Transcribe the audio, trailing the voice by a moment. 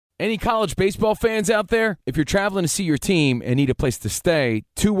Any college baseball fans out there? If you're traveling to see your team and need a place to stay,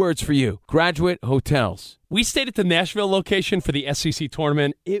 2 words for you: Graduate Hotels. We stayed at the Nashville location for the SEC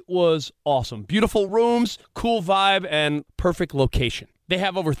tournament. It was awesome. Beautiful rooms, cool vibe, and perfect location. They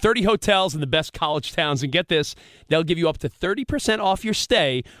have over 30 hotels in the best college towns, and get this, they'll give you up to 30% off your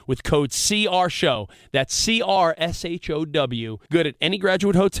stay with code CRSHOW. That's CRSHOW. Good at any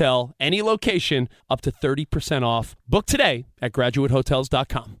Graduate Hotel, any location, up to 30% off. Book today at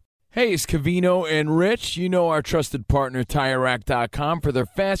graduatehotels.com. Hey, it's Covino and Rich. You know our trusted partner, TireRack.com, for their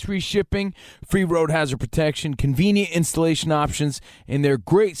fast free shipping, free road hazard protection, convenient installation options, and their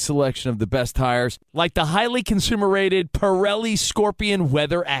great selection of the best tires, like the highly consumer-rated Pirelli Scorpion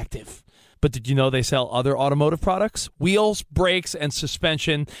Weather Active. But did you know they sell other automotive products? Wheels, brakes, and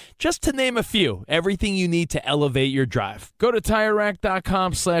suspension, just to name a few. Everything you need to elevate your drive. Go to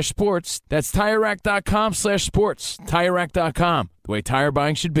TireRack.com/sports. That's TireRack.com/sports. TireRack.com, the way tire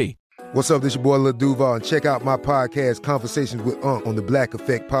buying should be. What's up, this your boy Lil Duval, and check out my podcast, Conversations with Unc, on the Black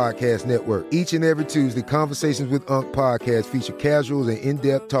Effect Podcast Network. Each and every Tuesday, Conversations with Unc podcast feature casuals and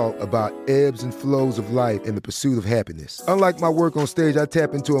in-depth talk about ebbs and flows of life and the pursuit of happiness. Unlike my work on stage, I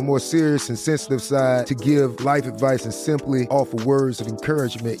tap into a more serious and sensitive side to give life advice and simply offer words of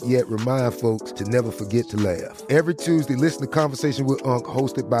encouragement, yet remind folks to never forget to laugh. Every Tuesday, listen to Conversations with Unc,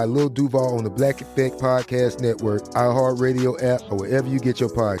 hosted by Lil Duval on the Black Effect Podcast Network, iHeartRadio app, or wherever you get your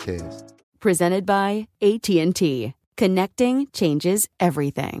podcasts. Presented by AT&T. Connecting changes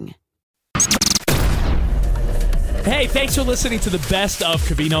everything. Hey, thanks for listening to the Best of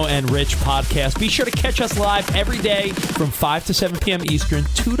Covino and Rich podcast. Be sure to catch us live every day from 5 to 7 p.m. Eastern,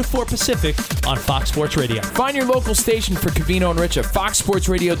 2 to 4 Pacific on Fox Sports Radio. Find your local station for Covino and Rich at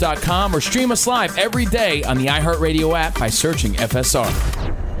foxsportsradio.com or stream us live every day on the iHeartRadio app by searching FSR.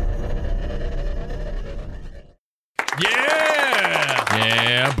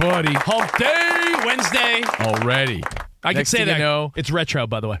 Yeah, buddy. Hump Day, Wednesday. Already. I can say that. It's retro,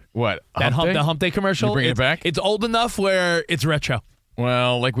 by the way. What? The Hump Day commercial. You bringing it back? It's old enough where it's retro.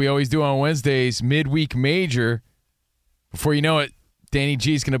 Well, like we always do on Wednesdays, midweek major. Before you know it, Danny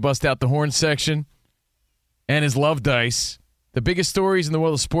G's going to bust out the horn section and his love dice. The biggest stories in the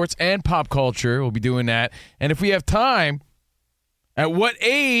world of sports and pop culture. We'll be doing that. And if we have time, at what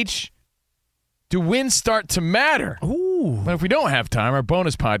age do wins start to matter? Ooh. But if we don't have time, our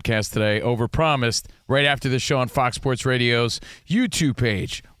bonus podcast today, Overpromised, right after this show on Fox Sports Radio's YouTube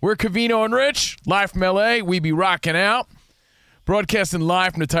page. We're Covino and Rich, live from L.A. We be rocking out. Broadcasting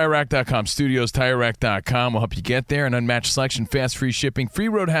live from the TireRack.com studios, TireRack.com will help you get there. An unmatched selection, fast free shipping, free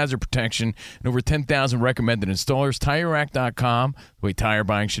road hazard protection, and over 10,000 recommended installers. TireRack.com, the way tire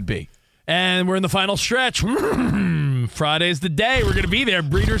buying should be. And we're in the final stretch. Friday's the day. We're going to be there.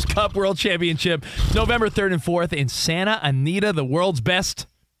 Breeders' Cup World Championship, November 3rd and 4th in Santa Anita, the world's best.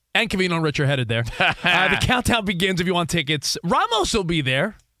 And Covino and Rich are headed there. The countdown begins if you want tickets. Ramos will be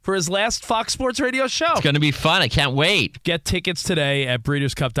there for his last Fox Sports Radio show. It's going to be fun. I can't wait. Get tickets today at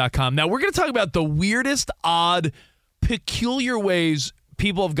breederscup.com. Now, we're going to talk about the weirdest, odd, peculiar ways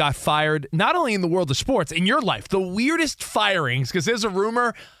people have got fired, not only in the world of sports, in your life. The weirdest firings, because there's a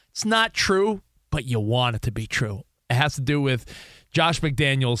rumor. It's not true, but you want it to be true. It has to do with Josh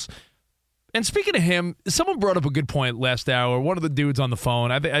McDaniels. And speaking of him, someone brought up a good point last hour. One of the dudes on the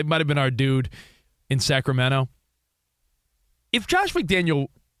phone, I think it might have been our dude in Sacramento. If Josh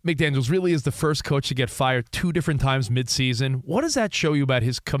McDaniels really is the first coach to get fired 2 different times midseason, what does that show you about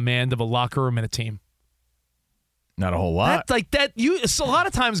his command of a locker room and a team? Not a whole lot. A lot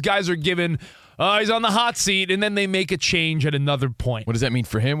of times guys are given, he's on the hot seat, and then they make a change at another point. What does that mean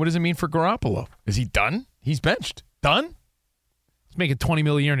for him? What does it mean for Garoppolo? Is he done? He's benched. Done? He's making $20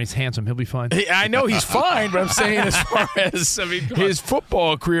 million a year, and he's handsome. He'll be fine. I know he's fine, but I'm saying as far as his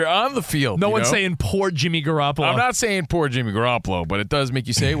football career on the field. No one's saying poor Jimmy Garoppolo. I'm not saying poor Jimmy Garoppolo, but it does make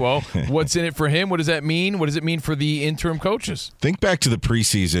you say, well, what's in it for him? What does that mean? What does it mean for the interim coaches? Think back to the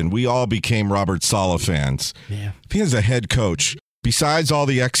preseason. We all became Robert Saleh fans. Yeah. If he is a head coach, besides all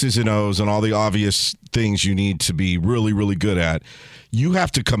the X's and O's and all the obvious things you need to be really, really good at, you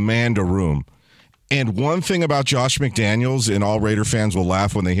have to command a room. And one thing about Josh McDaniels, and all Raider fans will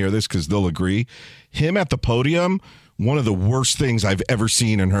laugh when they hear this because they'll agree, him at the podium, one of the worst things I've ever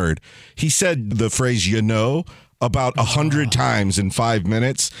seen and heard. He said the phrase, about 100 times in 5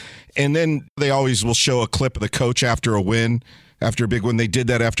 minutes. And then they always will show a clip of the coach after a win, after a big win. They did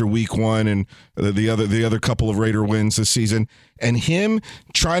that after week 1 and the other couple of Raider wins this season. And him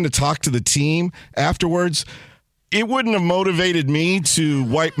trying to talk to the team afterwards, it wouldn't have motivated me to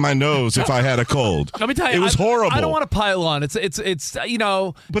wipe my nose if I had a cold. Let me tell you, it was horrible. I don't want to pile on. It's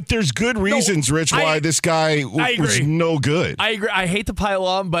But there's good reasons, Rich, why this guy was no good. I agree. I hate to pile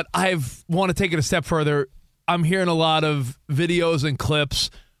on, but I want to take it a step further. I'm hearing a lot of videos and clips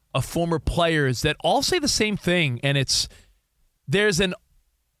of former players that all say the same thing, and there's an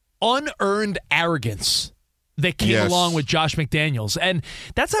unearned arrogance that came along with Josh McDaniels. And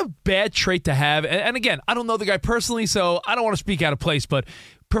that's a bad trait to have. And again, I don't know the guy personally, so I don't want to speak out of place, but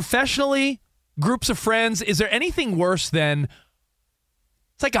professionally, groups of friends, is there anything worse than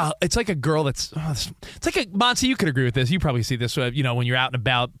it's like a girl that's it's like a Monty, you could agree with this. You probably see this when you're out and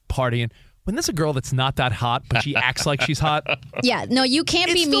about partying. When there's a girl that's not that hot, but she acts like she's hot. Yeah, no, you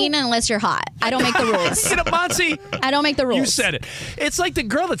can't be mean unless you're hot. I don't make the rules. Monty, I don't make the rules. You said it. It's like the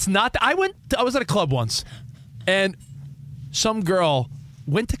girl that's not. I was at a club once, and some girl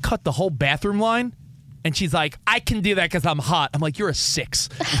went to cut the whole bathroom line, and she's like, "I can do that because I'm hot." I'm like, "You're a 6."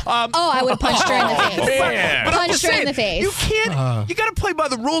 I would punch her in the face. But punch her in the face. You can't. You got to play by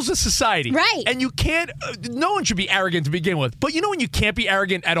the rules of society, right? And you can't. No one should be arrogant to begin with. But you know when you can't be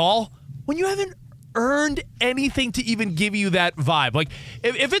arrogant at all? When you haven't earned anything to even give you that vibe. Like,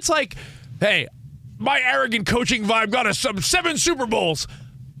 if it's like, hey, my arrogant coaching vibe got us some 7 Super Bowls,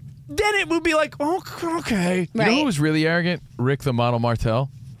 then it would be like, oh, okay. You know who was really arrogant? Rick the Model Martel.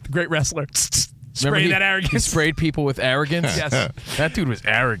 The great wrestler. Spraying that arrogance. He sprayed people with arrogance? Yes. That dude was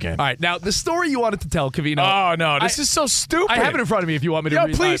arrogant. All right, now, the story you wanted to tell, Covino. Oh, no, this is so stupid. I have it in front of me if you want me to read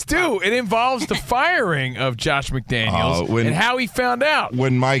it. Please do. It involves the firing of Josh McDaniels and how he found out.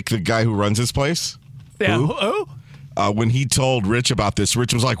 When Mike, the guy who runs his place, who? When he told Rich about this,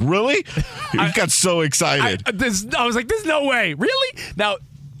 Rich was like, really? He got so excited. I was like, there's no way. Really? Now,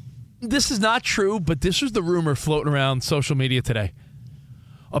 this is not true, but this was the rumor floating around social media today.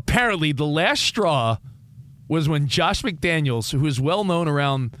 Apparently, the last straw was when Josh McDaniels, who is well known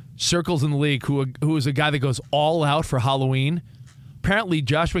around circles in the league, who is a guy that goes all out for Halloween. Apparently,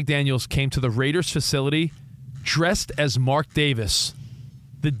 Josh McDaniels came to the Raiders facility dressed as Mark Davis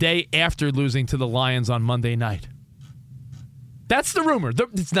the day after losing to the Lions on Monday night. That's the rumor.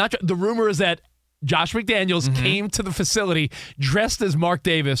 It's not. The rumor is that Josh McDaniels came to the facility dressed as Mark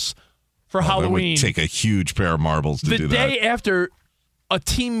Davis for Halloween. It would take a huge pair of marbles to do that. The day after a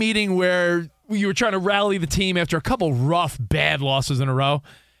team meeting where you were trying to rally the team after a couple rough, bad losses in a row.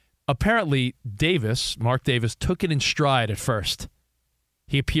 Apparently, Mark Davis, took it in stride at first.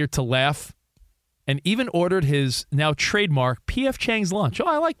 He appeared to laugh and even ordered his now trademark P.F. Chang's lunch. Oh,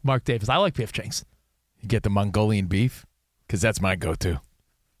 I like Mark Davis. I like P.F. Chang's. You get the Mongolian beef? Because that's my go-to.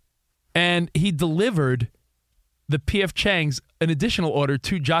 And he delivered the P.F. Chang's an additional order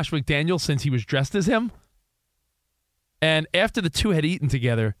to Josh McDaniels since he was dressed as him. And after the two had eaten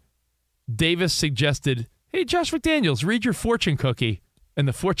together, Davis suggested, hey, Josh McDaniels, read your fortune cookie. And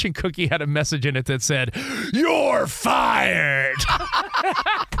the fortune cookie had a message in it that said, you're fired.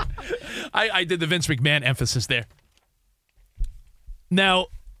 I did the Vince McMahon emphasis there. Now,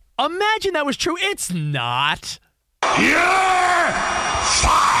 imagine that was true. It's not. You're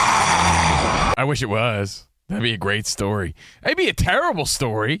fired. I wish it was. That'd be a great story. It'd be a terrible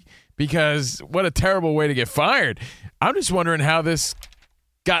story because what a terrible way to get fired. I'm just wondering how this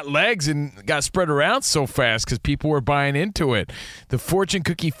got legs and got spread around so fast because people were buying into it. The fortune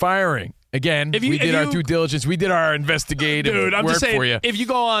cookie firing. Again, we did our due diligence. We did our investigative work for you. If you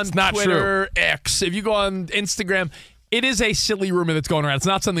go on Twitter, X, if you go on Instagram, it is a silly rumor that's going around. It's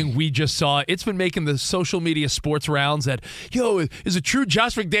not something we just saw. It's been making the social media sports rounds that, is it true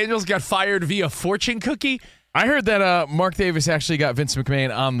Josh McDaniels got fired via fortune cookie? I heard that Mark Davis actually got Vince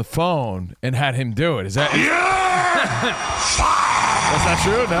McMahon on the phone and had him do it. Is that That's not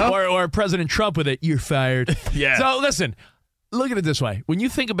true, no? Or President Trump with it, you're fired. Yeah. So listen, look at it this way. When you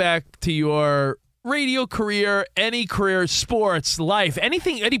think back to your radio career, any career, sports, life,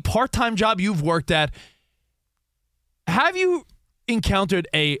 anything, any part-time job you've worked at, have you encountered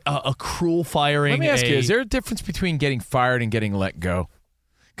a cruel firing? Let me ask you, is there a difference between getting fired and getting let go?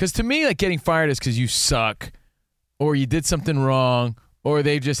 Because to me, like, getting fired is because you suck or you did something wrong or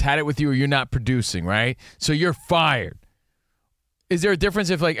they just had it with you or you're not producing, right? So you're fired. Is there a difference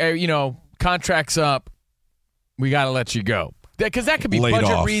if, like, contract's up, we got to let you go? Because that could be Laid budget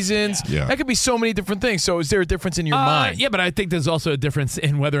off. reasons. Yeah. That could be so many different things. So is there a difference in your mind? Yeah, but I think there's also a difference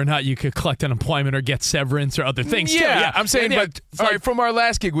in whether or not you could collect unemployment or get severance or other things. Yeah, too. I'm saying, but all right, from our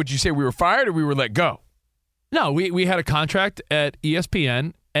last gig, would you say we were fired or we were let go? No, we had a contract at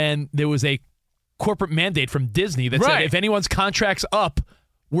ESPN, and there was a corporate mandate from Disney that said if anyone's contract's up,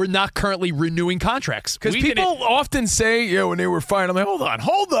 we're not currently renewing contracts. Because people often say, when they were fired, I'm like,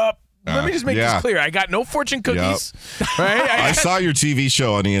 hold up. Let me just make this clear. I got no fortune cookies. Right? I saw your TV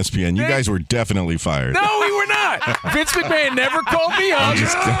show on ESPN. You guys were definitely fired. No, we were not. Vince McMahon never called me up.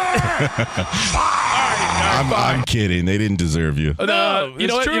 I'm kidding. They didn't deserve you. No, you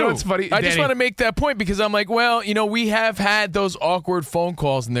know what? true. You know what's funny? I just Danny. want to make that point because I'm like, well, we have had those awkward phone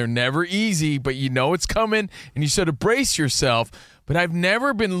calls and they're never easy, but you know it's coming and you sort of brace yourself. But I've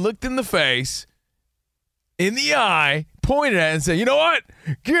never been looked in the face, in the eye, pointed at and say, you know what?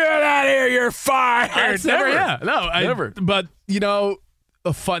 Get out of here. You're fired. Never. Never. But,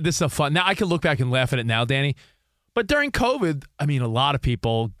 this is a fun. Now, I can look back and laugh at it now, Danny. But during COVID, I mean, a lot of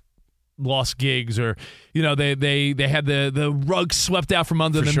people lost gigs or, they had the rug swept out from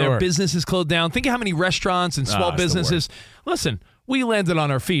under them. Sure. Their businesses closed down. Think of how many restaurants and small businesses. Listen, we landed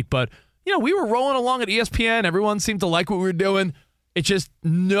on our feet, but, we were rolling along at ESPN. Everyone seemed to like what we were doing. It's just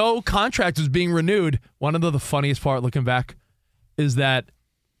no contract was being renewed. One of the funniest part looking back is that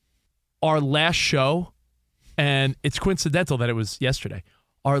our last show, and it's coincidental that it was yesterday,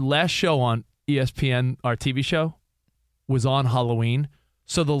 our last show on ESPN, our TV show, was on Halloween.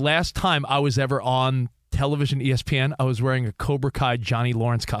 So the last time I was ever on television ESPN, I was wearing a Cobra Kai Johnny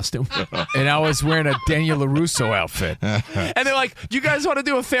Lawrence costume. And I was wearing a Daniel LaRusso outfit. And they're like, you guys want to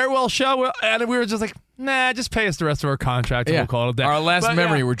do a farewell show? And we were just like, nah, just pay us the rest of our contract and we'll call it a day. Our last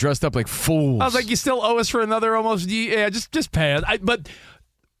memory, we're dressed up like fools. I was like, you still owe us for another almost year. Yeah, just pay us. But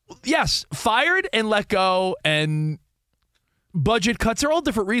yes, fired and let go and budget cuts are all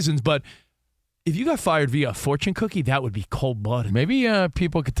different reasons. But if you got fired via a fortune cookie, that would be cold-blooded. Maybe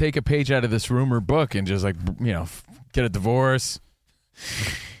people could take a page out of this rumor book and just get a divorce,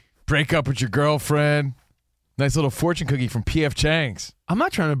 break up with your girlfriend. Nice little fortune cookie from P.F. Chang's. I'm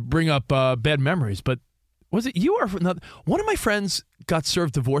not trying to bring up bad memories, but was it you or one of my friends got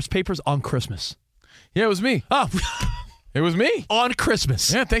served divorce papers on Christmas? Yeah, it was me. Oh, it was me. On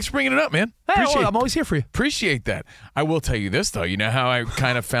Christmas. Yeah, thanks for bringing it up, man. Hey, I'm always here for you. Appreciate that. I will tell you this, though. You know how I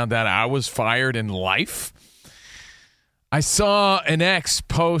kind of found out I was fired in life? I saw an ex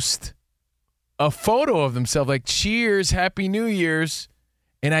post a photo of themselves, like, cheers, Happy New Year's.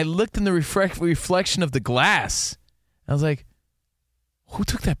 And I looked in the reflection of the glass. I was like, who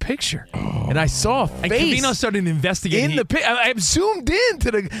took that picture? And I saw a face. And Covino started investigating. I zoomed in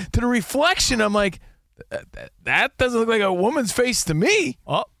to the reflection. I'm like, that doesn't look like a woman's face to me.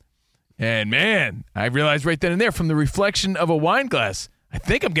 Oh. And, man, I realized right then and there from the reflection of a wine glass, I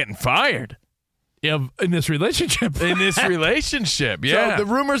think I'm getting fired. Yeah, in this relationship. Yeah. So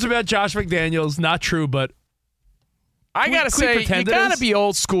the rumors about Josh McDaniels, not true, but I got to say, you got to be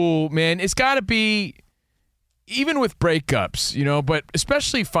old school, man. It's got to be, even with breakups, but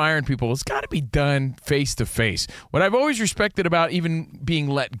especially firing people, it's got to be done face to face. What I've always respected about even being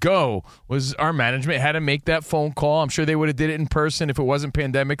let go was our management had to make that phone call. I'm sure they would have did it in person if it wasn't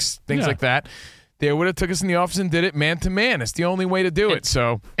pandemics, things like that. They would have took us in the office and did it man to man. It's the only way to do it.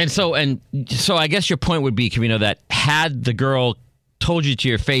 So I guess your point would be, Covino, that had the girl told you to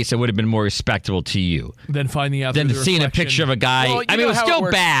your face, it would have been more respectable to you than finding out than seeing a picture of a guy. Well, I mean, it was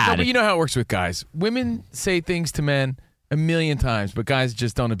still bad. No, but you know how it works with guys. Women say things to men a million times, but guys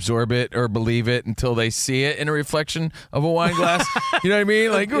just don't absorb it or believe it until they see it in a reflection of a wine glass. You know what I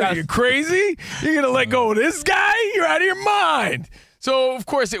mean? Like, are you crazy? You're going to let go of this guy? You're out of your mind. So, of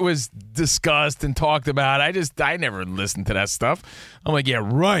course, it was discussed and talked about. I never listened to that stuff. I'm like, yeah,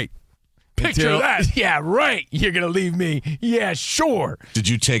 right. Picture that. Yeah, right. You're going to leave me. Yeah, sure. Did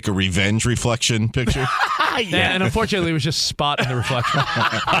you take a revenge reflection picture? Yeah, and unfortunately, it was just spot in the reflection.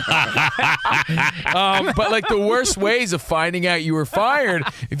 But like the worst ways of finding out you were fired,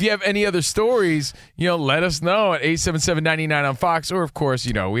 if you have any other stories, let us know at 877-99 on Fox. Or, of course,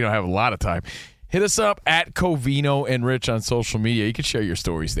 we don't have a lot of time. Hit us up at Covino and Rich on social media. You can share your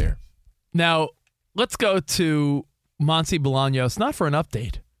stories there. Now, let's go to Monty Bolaños, not for an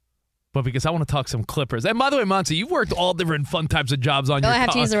update, but because I want to talk some Clippers. And by the way, Monty, you've worked all different fun types of jobs on I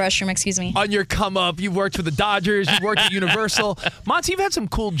have to use the restroom, excuse me. On your come up. You've worked for the Dodgers, you've worked at Universal. Monty, you've had some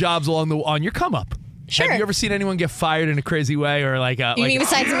cool jobs on your come up. Sure. Have you ever seen anyone get fired in a crazy way or like you mean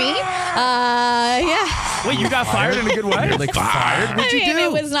besides me? Yeah. Wait, you got fired in a good way? Like fired? What'd you do?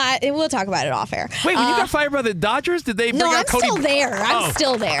 It was not. We'll talk about it off air. Wait, when you got fired by the Dodgers, did they bring out Cody? No, I'm still there. I'm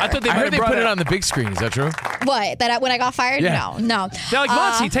still there. I thought I heard they put it on the big screen. Is that true? What? When I got fired? Yeah. No. They're like,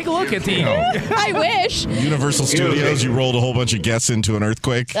 Monty, take a look at the. I wish. Universal Studios, you rolled a whole bunch of guests into an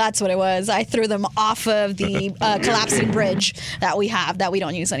earthquake. That's what it was. I threw them off of the collapsing bridge that we have that we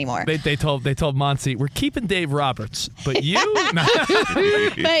don't use anymore. They told Monty, we're keeping Dave Roberts, but you.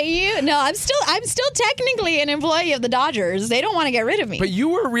 But you, no, I'm still technically an employee of the Dodgers. They don't want to get rid of me. But you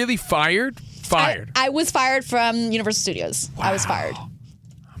were really fired? I was fired from Universal Studios. Wow. I was fired.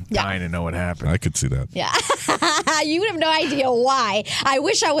 dying to know what happened. I could see that. Yeah. You would have no idea why. I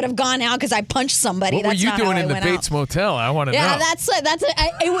wish I would have gone out because I punched somebody. What were That's you not doing how in the went Bates out. Motel? I want to Yeah, know.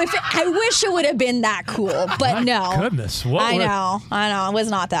 I wish it would have been that cool, but no. Goodness, what I would- know. It was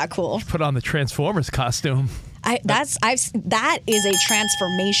not that cool. Put on the Transformers costume. That is a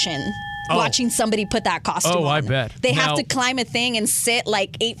transformation. Oh. Watching somebody put that costume on. Oh, I bet. They have Now- to climb a thing and sit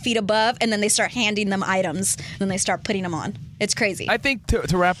like 8 feet above, and then they start handing them items. Then they start putting them on. It's crazy. I think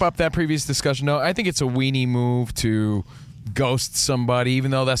to wrap up that previous discussion, though, I think it's a weenie move to ghost somebody,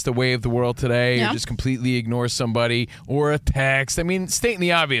 even though that's the way of the world today, Yeah. or just completely ignore somebody, or a text. I mean, stating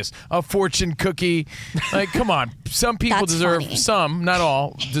the obvious, a fortune cookie. Like, come on. Some people That's deserve, funny. some, not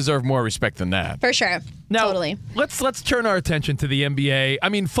all, deserve more respect than that. For sure. Now, Totally. let's turn our attention to the NBA. I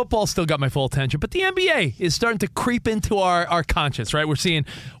mean, football still got my full attention, but the NBA is starting to creep into our conscience, right? We're seeing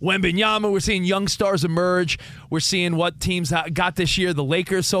Wembanyama, we're seeing young stars emerge. We're seeing what teams got this year. The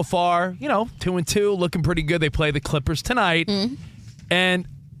Lakers so far, 2-2, looking pretty good. They play the Clippers tonight. And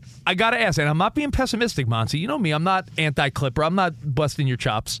I got to ask, and I'm not being pessimistic, Monty. You know me, I'm not anti-Clipper. I'm not busting your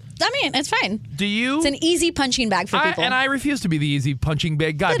chops. I mean, it's fine. Do you? It's an easy punching bag for people. I refuse to be the easy punching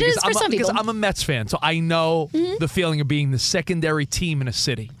bag guy It is for some because people. I'm a Mets fan, so I know the feeling of being the secondary team in a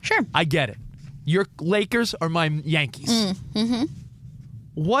city. Sure. I get it. Your Lakers are my Yankees.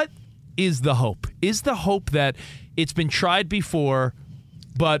 What is the hope? Is the hope that it's been tried before,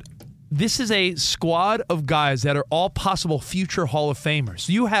 but this is a squad of guys that are all possible future Hall of Famers?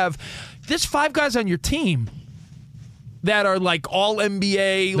 There's 5 guys on your team that are like all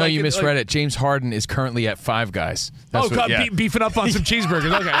NBA. No, you misread it. James Harden is currently at 5 guys. That's beefing up on some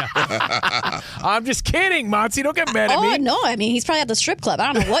cheeseburgers. Okay, yeah. I'm just kidding, Monty. Don't get mad at Oh, me. no. I mean, he's probably at the strip club.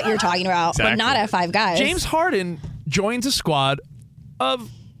 I don't know what you're talking about, Exactly. but not at 5 guys. James Harden joins a squad of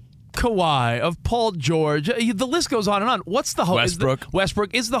Kawhi, of Paul George. The list goes on and on. What's the hope?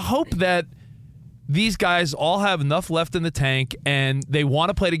 Westbrook. Is the hope that these guys all have enough left in the tank and they want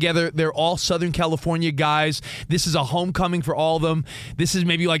to play together? They're all Southern California guys. This is a homecoming for all of them. This is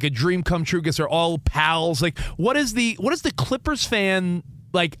maybe like a dream come true because they're all pals. Like, what is the Clippers fan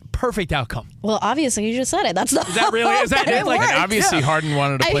like perfect outcome? Well, obviously, you just said it. That's the Is that really? Is that it? it Like, worked. And obviously, Harden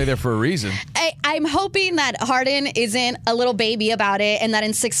wanted to play there for a reason. I'm hoping that Harden isn't a little baby about it and that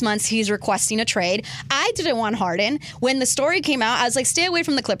in 6 months he's requesting a trade. I didn't want Harden. When the story came out, I was like, stay away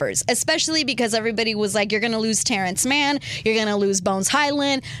from the Clippers, especially because everybody was like, you're going to lose Terrence Mann, you're going to lose Bones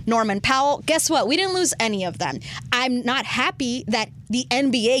Highland, Norman Powell. Guess what? We didn't lose any of them. I'm not happy that the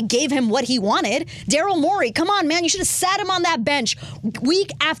NBA gave him what he wanted. Daryl Morey, come on, man. You should have sat him on that bench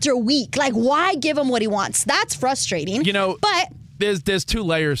week after week. Like, why give him what he wants? That's frustrating. But there's 2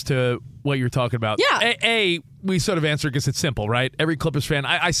 layers to what you're talking about. Yeah. We sort of answer because it's simple, right? Every Clippers fan,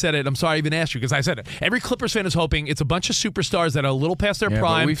 I said it. I'm sorry I even asked you because I said it. Every Clippers fan is hoping it's a bunch of superstars that are a little past their Yeah,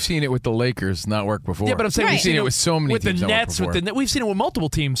 prime. but we've seen it with the Lakers not work before. Yeah, but I'm saying Right. we've seen it with so many with the teams not work Nets, before. we've seen it with multiple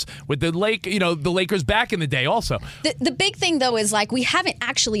teams, with the the Lakers back in the day also. the big thing, though, is like we haven't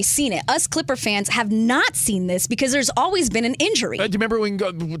actually seen it. Us Clipper fans have not seen this because there's always been an injury. Do you remember when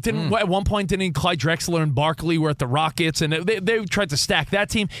at one point didn't Clyde Drexler and Barkley were at the Rockets and they tried to stack that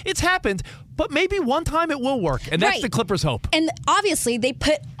team? It's happened, but maybe one time it will work, and that's Right. the Clippers' hope. And obviously, they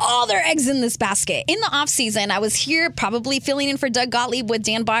put all their eggs in this basket. In the offseason, I was here probably filling in for Doug Gottlieb with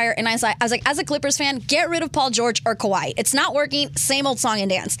Dan Byer, and I was like, as a Clippers fan, get rid of Paul George or Kawhi. It's not working. Same old song and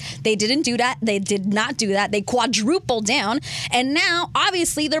dance. They didn't do that. They did not do that. They quadrupled down, and now,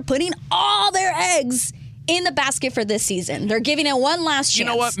 obviously, they're putting all their eggs in the basket for this season. They're giving it one last chance. You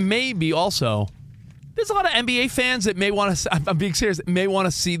know what? Maybe also, there's a lot of NBA fans that may want to, I'm being serious, may want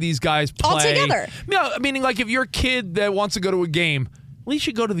to see these guys play. All together. Meaning, like, if you're a kid that wants to go to a game, at least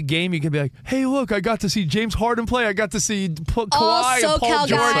you go to the game, you can be like, hey, look, I got to see James Harden play. I got to see Kawhi and SoCal Paul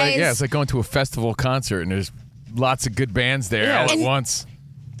George. guys. It's like going to a festival concert and there's lots of good bands there Yeah. all at And- once.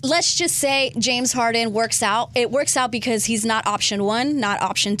 Let's just say James Harden works out. It works out because he's not option 1, not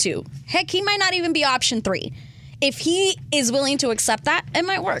option 2. Heck, he might not even be option 3. If he is willing to accept that, it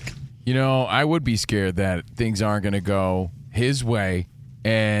might work. I would be scared that things aren't going to go his way.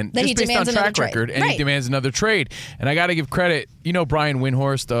 And That he just based on demands another track trade. record, and he Right. demands another trade. And I got to give credit. Brian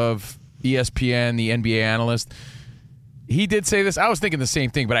Windhorst of ESPN, the NBA analyst, he did say this. I was thinking the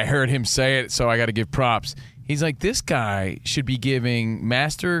same thing, but I heard him say it, so I got to give props. He's like, this guy should be giving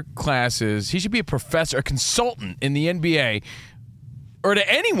master classes. He should be a professor, a consultant in the NBA, or to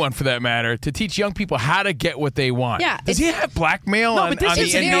anyone for that matter, to teach young people how to get what they want. Yeah, Does he have blackmail No, on but this the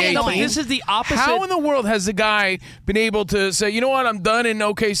is very NBA? annoying. This is the opposite. How in the world has the guy been able to say, you know what, I'm done in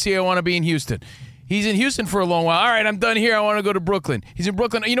OKC, I want to be in Houston? He's in Houston for a long while. All right, I'm done here. I want to go to Brooklyn. He's in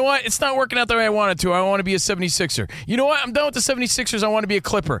Brooklyn. You know what? It's not working out the way I want it to. I want to be a 76er. You know what? I'm done with the 76ers. I want to be a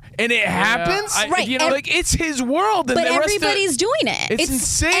Clipper. And it happens. Right. You know, like it's his world. And But the rest everybody's doing it. It's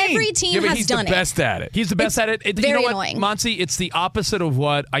insane. Every team but has he's done the best at it. He's the best at it. very you know what, annoying. Monty? It's the opposite of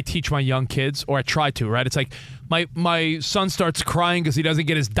what I teach my young kids, or I try to, right? It's like my son starts crying because he doesn't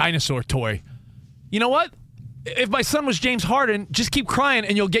get his dinosaur toy. You know what? If my son was James Harden, just keep crying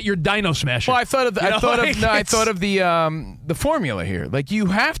and you'll get your dino smasher. Well, I thought of the formula here. Like you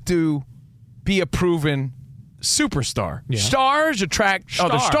have to be a proven superstar. Yeah. Stars attract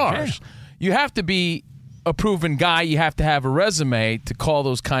other stars. Yeah. You have to be a proven guy. You have to have a resume to call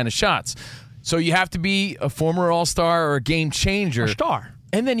those kind of shots. So you have to be a former All-Star or a game changer. A star.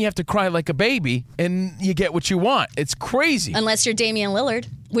 And then you have to cry like a baby, and you get what you want. It's crazy. Unless you're Damian Lillard,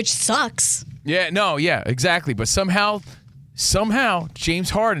 which sucks. Yeah, exactly. But somehow, James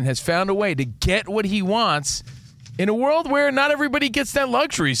Harden has found a way to get what he wants in a world where not everybody gets that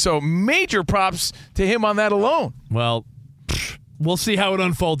luxury. So major props to him on that alone. Well, we'll see how it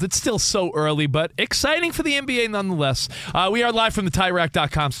unfolds. It's still so early, but exciting for the NBA nonetheless. We are live from the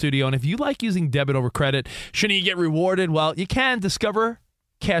TireRack.com studio, and if you like using debit over credit, shouldn't you get rewarded? Well, you can discover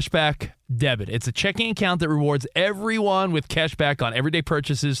Cashback Debit. It's a checking account that rewards everyone with cash back on everyday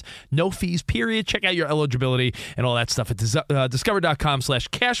purchases. No fees, period. Check out your eligibility and all that stuff at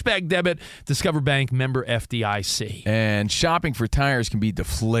discover.com/cashbackdebit. Discover Bank, member FDIC. And shopping for tires can be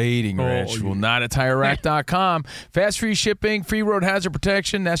deflating, Rich. Well, not at TireRack.com. Fast free shipping, free road hazard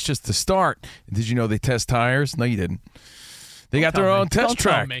protection. That's just the start. Did you know they test tires? No, you didn't. They got their own test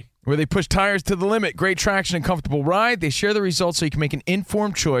track where they push tires to the limit. Great traction and comfortable ride. They share the results so you can make an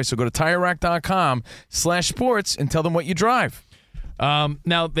informed choice. So go to TireRack.com/sports and tell them what you drive.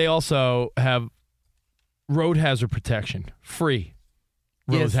 Now, they also have road hazard protection, free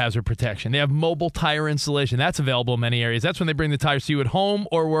road hazard protection. They have mobile tire installation. That's available in many areas. That's when they bring the tires to you at home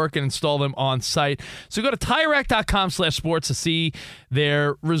or work and install them on site. So go to TireRack.com/sports to see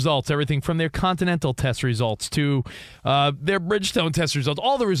their results. Everything from their Continental test results to their Bridgestone test results.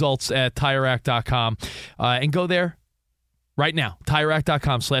 All the results at TireRack.com. And go there right now.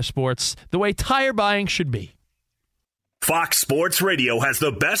 TireRack.com/sports. The way tire buying should be. Fox Sports Radio has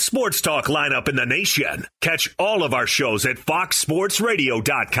the best sports talk lineup in the nation. Catch all of our shows at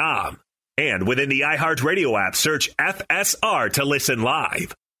foxsportsradio.com. And within the iHeartRadio app, search FSR to listen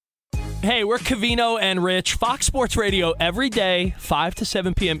live. Hey, we're Covino and Rich, Fox Sports Radio every day, 5 to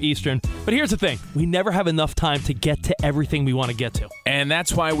 7 p.m. Eastern. But here's the thing. We never have enough time to get to everything we want to get to. And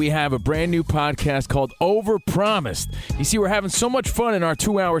that's why we have a brand new podcast called Overpromised. You see, we're having so much fun in our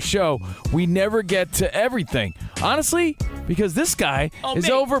 2-hour show, we never get to everything. Honestly, because this guy is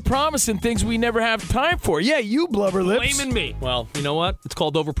overpromising things we never have time for. Yeah, you blubber lips. Blaming me. Well, you know what? It's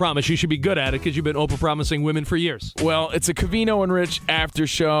called Overpromise. You should be good at it because you've been overpromising women for years. Well, it's a Covino and Rich after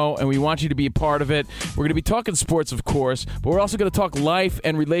show, and we want you to be a part of it. We're going to be talking sports, of course, but we're also going to talk life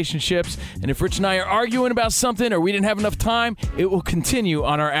and relationships. And if Rich and I are arguing about something or we didn't have enough time, it will continue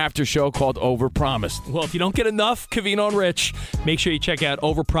on our after show called Overpromised. Well, if you don't get enough Covino and Rich, make sure you check out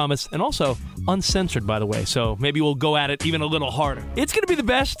Overpromised, and also uncensored, by the way. So maybe we'll go at it even a little harder. It's going to be the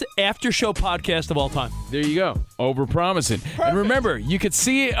best after show podcast of all time. There you go. Overpromising. And remember, you could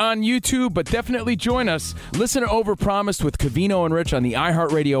see it on YouTube, but definitely join us. Listen to Overpromised with Covino and Rich on the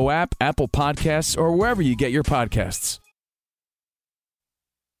iHeartRadio app, Apple Podcasts, or wherever you get your podcasts.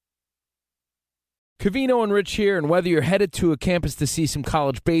 Covino and Rich here, and whether you're headed to a campus to see some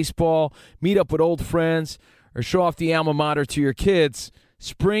college baseball, meet up with old friends, or show off the alma mater to your kids,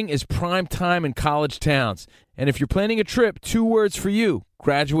 spring is prime time in college towns. And if you're planning a trip, 2 words for you: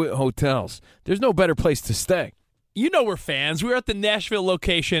 Graduate Hotels. There's no better place to stay. You know we're fans. We were at the Nashville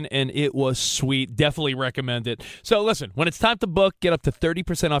location, and it was sweet. Definitely recommend it. So listen, when it's time to book, get up to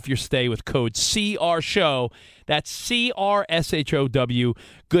 30% off your stay with code CRSHOW. That's CRSHOW.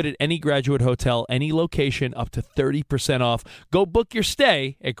 Good at any Graduate Hotel, any location, up to 30% off. Go book your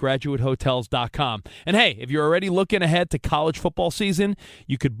stay at graduatehotels.com. And hey, if you're already looking ahead to college football season,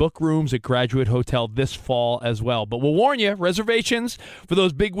 you could book rooms at Graduate Hotel this fall as well. But we'll warn you, reservations for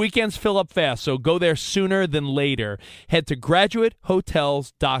those big weekends fill up fast, so go there sooner than later. Head to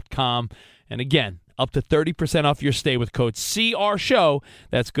graduatehotels.com. And again, up to 30% off your stay with code CRSHOW.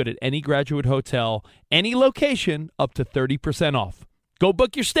 That's good at any Graduate Hotel, any location, up to 30% off. Go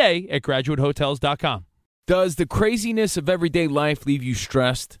book your stay at graduatehotels.com. Does the craziness of everyday life leave you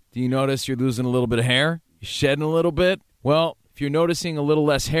stressed? Do you notice you're losing a little bit of hair? You're shedding a little bit? Well, if you're noticing a little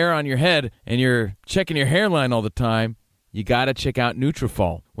less hair on your head and you're checking your hairline all the time, you got to check out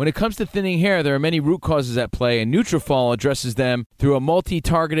Nutrafol. When it comes to thinning hair, there are many root causes at play, and Nutrafol addresses them through a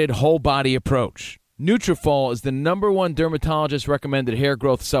multi-targeted whole-body approach. Nutrafol is the #1 dermatologist-recommended hair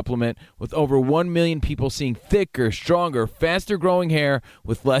growth supplement with over 1 million people seeing thicker, stronger, faster-growing hair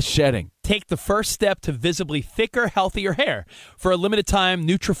with less shedding. Take the first step to visibly thicker, healthier hair. For a limited time,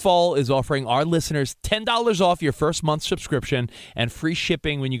 Nutrafol is offering our listeners $10 off your first month subscription and free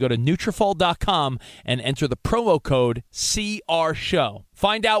shipping when you go to Nutrafol.com and enter the promo code CRSHOW.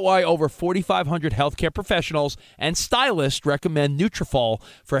 Find out why over 4,500 healthcare professionals and stylists recommend Nutrafol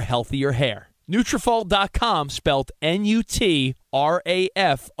for healthier hair. Nutrafol.com, spelled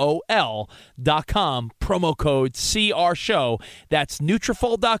Nutrafol.com, promo code CRSHOW. That's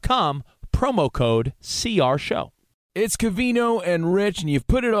Nutrafol.com, promo code CRSHOW. It's Covino and Rich, and you've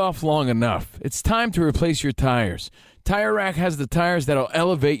put it off long enough. It's time to replace your tires. Tire Rack has the tires that'll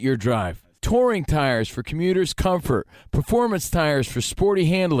elevate your drive. Touring tires for commuters' comfort, performance tires for sporty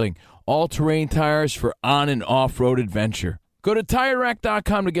handling, all-terrain tires for on- and off-road adventure. Go to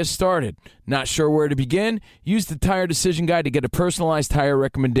TireRack.com to get started. Not sure where to begin? Use the Tire Decision Guide to get a personalized tire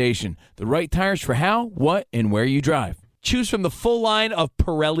recommendation. The right tires for how, what, and where you drive. Choose from the full line of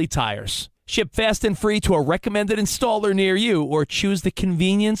Pirelli tires. Ship fast and free to a recommended installer near you, or choose the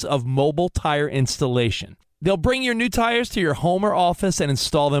convenience of mobile tire installation. They'll bring your new tires to your home or office and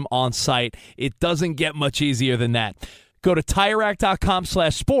install them on site. It doesn't get much easier than that. Go to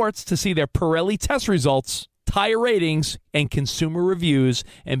TireRack.com/sports to see their Pirelli test results, tire ratings, and consumer reviews,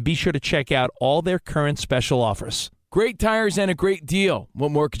 and be sure to check out all their current special offers. Great tires and a great deal.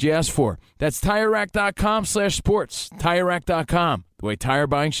 What more could you ask for? That's TireRack.com/sports. TireRack.com, the way tire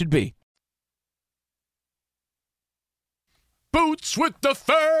buying should be. Boots with the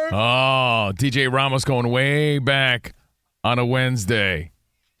third. Oh, DJ Ramos going way back on a Wednesday.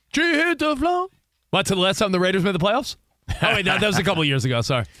 G hit the floor. What, to the last time the Raiders made the playoffs? Oh, wait, that was a couple years ago.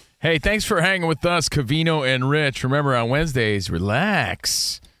 Sorry. Hey, thanks for hanging with us, Covino and Rich. Remember, on Wednesdays,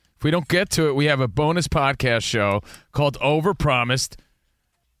 relax. If we don't get to it, we have a bonus podcast show called Overpromised.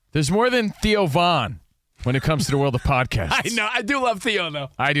 There's more than Theo Vaughn when it comes to the world of podcasts. I know. I do love Theo, though.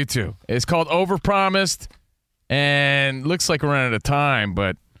 I do, too. It's called Overpromised, and looks like we're running out of time,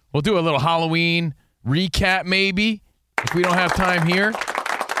 but we'll do a little Halloween recap, maybe, if we don't have time here.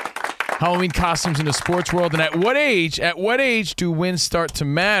 Halloween costumes in the sports world, and at what age do wins start to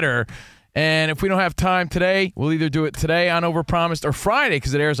matter? And if we don't have time today, we'll either do it today on Overpromised or Friday,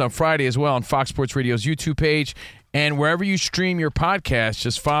 because it airs on Friday as well on Fox Sports Radio's YouTube page. And wherever you stream your podcast,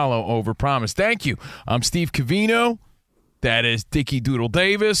 just follow Overpromised. Thank you. I'm Steve Covino. That is Dickie Doodle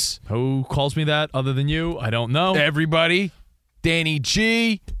Davis. Who calls me that other than you? I don't know. Everybody. Danny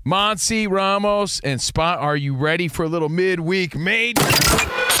G, Monty, Ramos, and Spot. Are you ready for a little midweek major?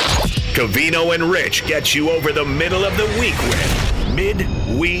 Covino and Rich get you over the middle of the week with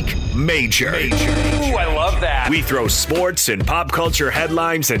Midweek Major. Ooh, I love that. We throw sports and pop culture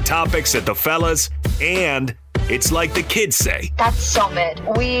headlines and topics at the fellas, and it's like the kids say. That's so mid.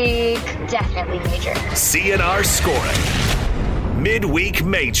 Week definitely major. CNR scoring. Midweek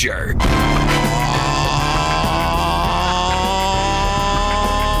Major.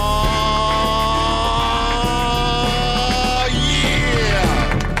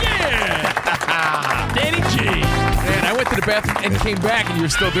 To the bathroom and came back, and you were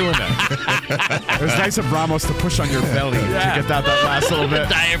still doing that. It was nice of Ramos to push on your belly to get that last little bit.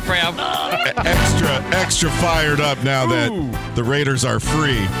 Diaphragm. Extra fired up now that the Raiders are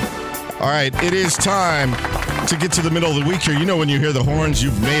free. All right, it is time to get to the middle of the week here. You know, when you hear the horns,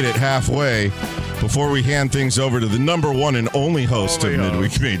 you've made it halfway. Before we hand things over to the #1 and only host of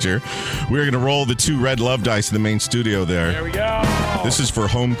Midweek Major, we're going to roll the 2 red love dice in the main studio there. There we go. This is for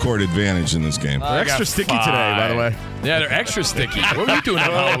home court advantage in this game. They're extra sticky today, by the way. Yeah, they're extra sticky. What were you doing on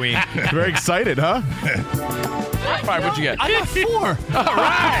Halloween? Very excited, huh? 5, what'd you get? I got 4. All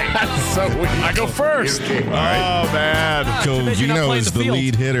right. So I go first. All right. Oh, man. Covino is the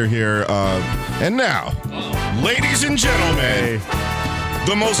lead hitter here. And now, ladies and gentlemen,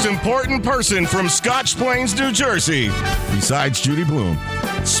 the most important person from Scotch Plains, New Jersey, besides Judy Bloom,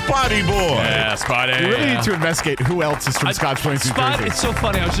 Spotty Boy. Yeah, Spotty. We really need to investigate who else is from Scotch Plains, New Jersey. It's so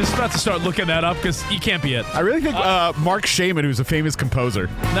funny. I was just about to start looking that up because you can't be it. I really think Mark Shaman, who's a famous composer.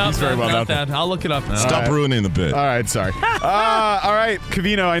 No, he's very well known. Not that. I'll look it up. Stop ruining the bit. All right, sorry. All right,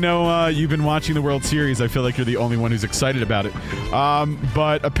 Covino, I know you've been watching the World Series. I feel like you're the only one who's excited about it.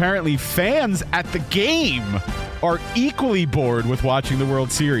 But apparently fans at the game are equally bored with watching the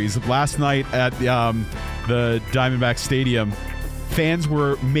World Series. Last night at the Diamondback Stadium, fans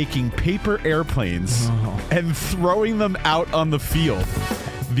were making paper airplanes and throwing them out on the field.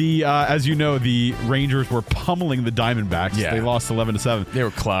 As you know, the Rangers were pummeling the Diamondbacks. Yeah. They lost 11-7. They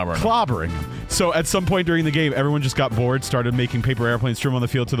were clobbering them. So at some point during the game, everyone just got bored, started making paper airplanes trim on the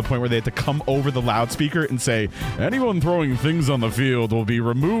field to the point where they had to come over the loudspeaker and say, anyone throwing things on the field will be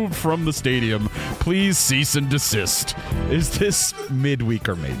removed from the stadium. Please cease and desist. Is this midweek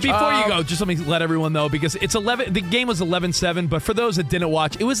or major? Before you go, just let everyone know, because it's 11. The game was 11-7, but for those that didn't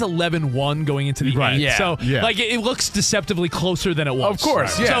watch, it was 11-1 going into the 8th. Yeah. So Yeah. like it looks deceptively closer than it was. Of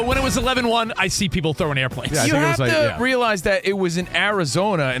course, yeah. So when it was 11-1, I see people throwing airplanes. Yeah, I You think it have was to like- yeah. realize that it was in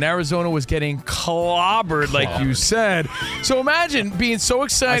Arizona, and Arizona was getting clobbered, like you said. So imagine being so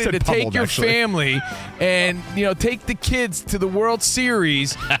excited I to said take pummeled, your actually. family and take the kids to the World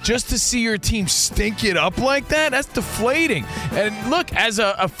Series just to see your team stink it up like that. That's deflating. And look, as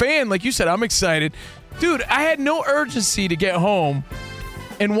a fan, like you said, I'm excited. Dude, I had no urgency to get home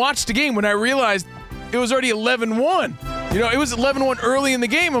and watch the game when I realized it was already 11-1. It was 11-1 early in the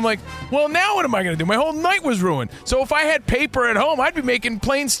game. I'm like, well, now what am I going to do? My whole night was ruined. So if I had paper at home, I'd be making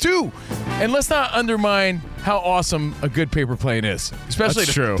planes too. And let's not undermine how awesome a good paper plane is, especially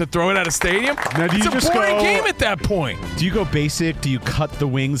That's true. to throw it at a stadium. Now, do It's you a just boring go- game at that point. Do you go basic? Do you cut the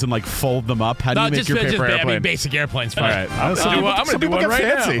wings and fold them up? How do you make your paper airplane? basic airplanes. All right. I'm going to do one right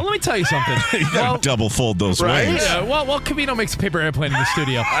now. Well, let me tell you something. You gotta double fold those Right? wings. Yeah, well, Cavino makes a paper airplane in the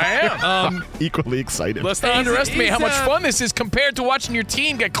studio. I am. Equally excited. Let's not underestimate how much fun this is compared to watching your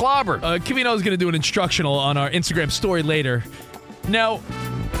team get clobbered. Cavino is going to do an instructional on our Instagram story later. Now,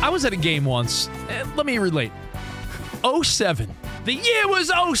 I was at a game once. Let me relate. 07. The year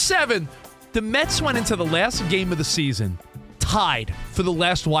was 07. The Mets went into the last game of the season tied for the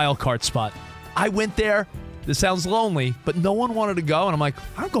last wild card spot. I went there. This sounds lonely, but no one wanted to go. And I'm like,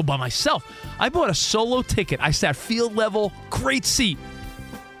 I'll go by myself. I bought a solo ticket. I sat field level, great seat.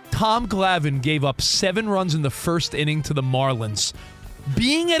 Tom Glavine gave up 7 runs in the first inning to the Marlins.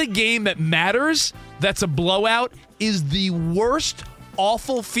 Being at a game that matters, that's a blowout, is the worst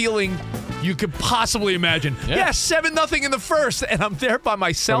awful feeling you could possibly imagine. Yeah, 7-0 in the first, and I'm there by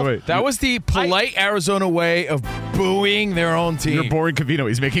myself. Wait, That was the polite Arizona way of booing their own team. You're boring Cavino.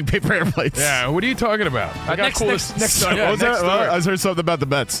 He's making paper airplanes. Yeah, what are you talking about? I got Next What was that? Well, I heard something about the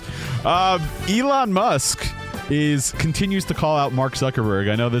Mets. Elon Musk continues to call out Mark Zuckerberg.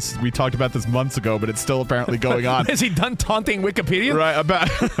 I know this. We talked about this months ago, but it's still apparently going on. Is he done taunting Wikipedia? Right, about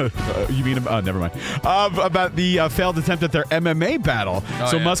you mean never mind. About the failed attempt at their MMA battle.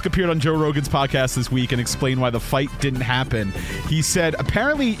 Musk appeared on Joe Rogan's podcast this week and explained why the fight didn't happen. He said,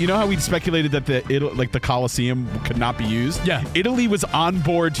 apparently, you know how we speculated that the Coliseum could not be used? Yeah. Italy was on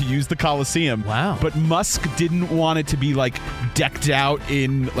board to use the Coliseum. Wow. But Musk didn't want it to be decked out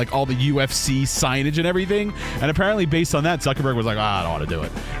in all the UFC signage and everything. And apparently, based on that, Zuckerberg was like, I don't want to do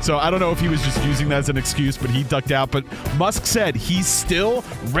it. So I don't know if he was just using that as an excuse, but he ducked out. But Musk said he's still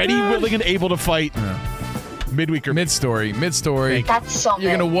ready, willing, and able to fight midweek or Mid-story. That's so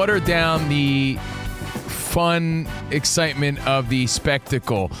You're going to water down the fun excitement of the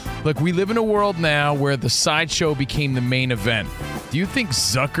spectacle. Look, we live in a world now where the sideshow became the main event. Do you think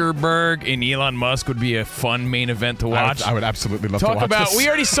Zuckerberg and Elon Musk would be a fun main event to watch? I would absolutely love to Talk watch about, this. we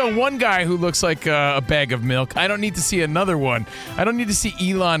already saw one guy who looks like a bag of milk. I don't need to see another one. I don't need to see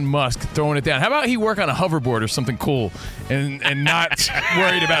Elon Musk throwing it down. How about he work on a hoverboard or something cool and not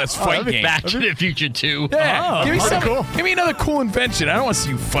worried about his fight game? Back to the Future 2. Yeah, cool. Give me another cool invention. I don't want to see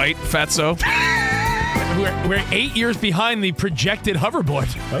you fight, fatso. We're 8 years behind the projected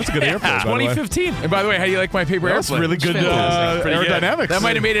hoverboard. That's a good airplane, by the way. 2015. And by the way, how do you like my paper That's airplane? really good Fantastic. Pretty good. aerodynamics. That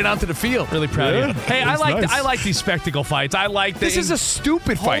might have made it onto the field. Really proud of you. Hey, I it's like nice. I like these spectacle fights. I like This is a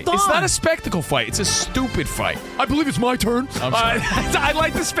stupid fight. Hold It's not on. a spectacle fight. It's a stupid fight. I believe it's my turn. I'm sorry. I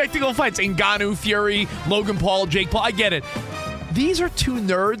like the spectacle fights. Ngannou, Fury, Logan Paul, Jake Paul. I get it. These are two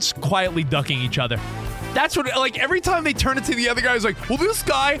nerds quietly ducking each other. That's what, every time they turn it to the other guy, it's like, well, this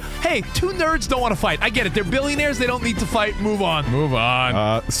guy, hey, two nerds don't want to fight. I get it. They're billionaires. They don't need to fight. Move on. Move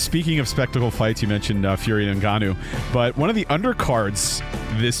on. Speaking of spectacle fights, you mentioned Fury and Ngannou, but one of the undercards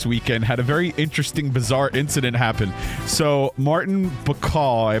this weekend had a very interesting, bizarre incident happen. So Martin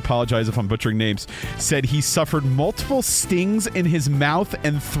Bacall, I apologize if I'm butchering names, said he suffered multiple stings in his mouth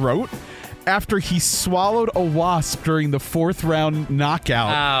and throat after he swallowed a wasp during the 4th round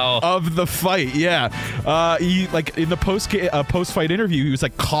knockout of the fight. Yeah. He in the post-fight interview, he was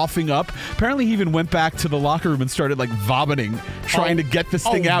coughing up. Apparently he even went back to the locker room and started vomiting, trying to get this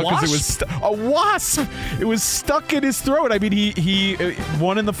thing out because it was a wasp. It was stuck in his throat. I mean, he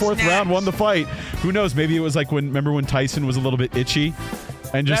won in the 4th round, won the fight. Who knows? Maybe it was remember when Tyson was a little bit itchy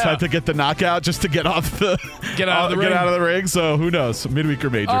and just had to get the knockout just to get off the Get out of the ring. So who knows? Midweek or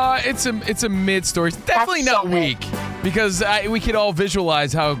major? It's a mid story. Definitely not weak because we could all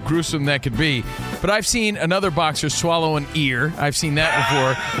visualize how gruesome that could be. but I've seen another boxer swallow an ear. I've seen that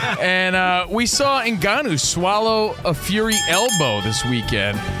before. And we saw Ngannou swallow a Fury elbow this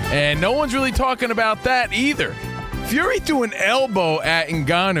weekend, and no one's really talking about that either. Fury threw an elbow at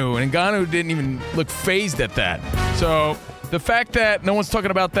Ngannou, and Ngannou didn't even look phased at that. So the fact that no one's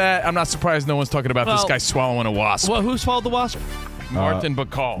talking about that, I'm not surprised no one's talking about this guy swallowing a wasp. Well, who swallowed the wasp? Martin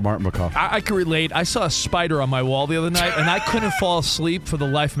Bacall. Martin Bacall. I can relate. I saw a spider on my wall the other night, and I couldn't fall asleep for the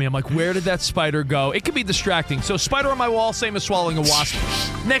life of me. I'm like, where did that spider go? It could be distracting. So spider on my wall, same as swallowing a wasp.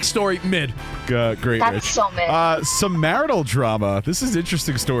 Next story, mid. Great, That's Rich. so mid. Some marital drama. This is an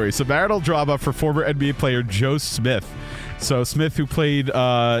interesting story. Some marital drama for former NBA player Joe Smith. So Smith, who played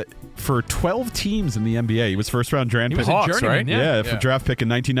for 12 teams in the NBA. He was first-round draft pick. Hawks, right? Yeah, for draft pick in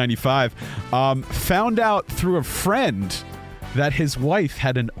 1995. Found out through a friend that his wife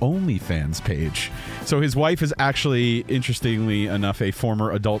had an OnlyFans page. So his wife is actually, interestingly enough, a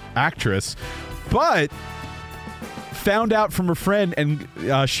former adult actress, but found out from a friend, and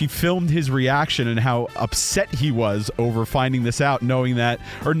she filmed his reaction and how upset he was over finding this out, knowing that,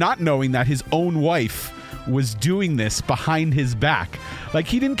 or not knowing that his own wife was doing this behind his back. Like,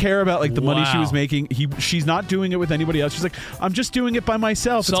 he didn't care about the money she was making. She's not doing it with anybody else. She's like, I'm just doing it by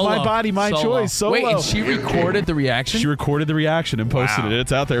myself. Solo. It's my body, my choice. Solo. Wait, and she recorded the reaction? She recorded the reaction and posted it.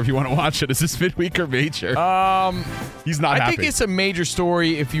 It's out there if you want to watch it. Is this midweek or major? He's not happy. I think it's a major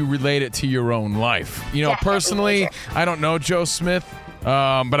story if you relate it to your own life. You know, personally, I don't know Joe Smith,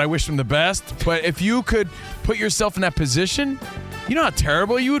 but I wish him the best. But if you could put yourself in that position, you know how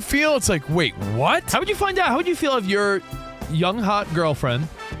terrible you would feel? It's like, wait, what? How would you find out? How would you feel if your young, hot girlfriend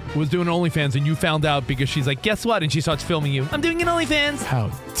was doing OnlyFans and you found out because she's like, guess what? And she starts filming you. I'm doing an OnlyFans. How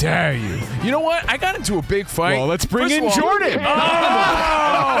dare you? You know what? I got into a big fight. Well, let's bring First in of all- Jordan.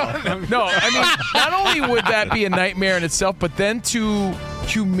 No, I mean, not only would that be a nightmare in itself, but then to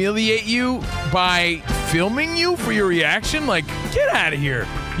humiliate you by filming you for your reaction, like, get out of here.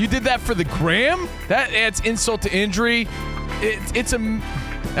 You did that for the gram? That adds insult to injury.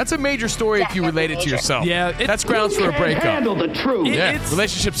 That's a major story if you relate it to yourself. Yeah, that's grounds for a breakup. Handle the truth.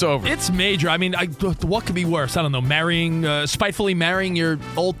 Relationship's over. It's major. I mean, what could be worse? I don't know. Spitefully marrying your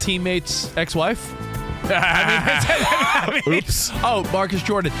old teammate's ex-wife. Oops. Oh, Marcus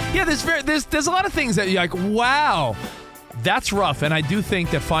Jordan. Yeah, there's a lot of things that you're like, wow, that's rough. And I do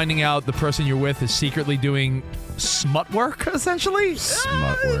think that finding out the person you're with is secretly doing smut work, essentially.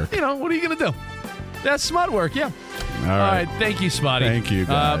 Smut work. You know, what are you going to do? That's smut work, yeah. All right. Thank you, Spotty. Thank you,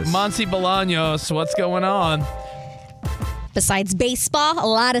 guys. Monty Bolaños, what's going on? Besides baseball, a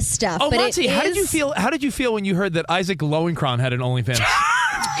lot of stuff. Oh, but Monty, how did you feel? How did you feel when you heard that Isaac Lowenkron had an OnlyFans?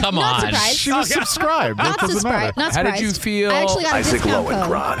 Come Not on. surprised. She was subscribed. Not That doesn't matter. surprised. Not How surprised. did you feel? I actually got a discount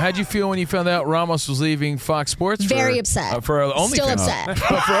code. How did you feel when you found out Ramos was leaving Fox Sports? Very upset. For OnlyFans. Still upset.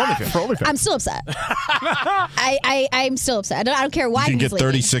 For OnlyFans. I'm still upset. I'm still upset. I don't care why You can he's get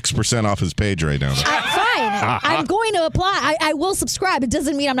leaving. 36% off his page right now. Fine. I'm going to apply. I will subscribe. It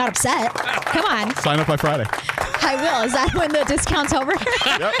doesn't mean I'm not upset. Come on. Sign up by Friday. I will. Is that when the discount's over?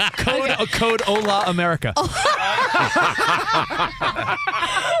 Code Ola America.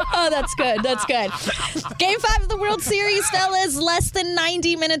 Oh, that's good. That's good. Game 5 of the World Series, fellas. Less than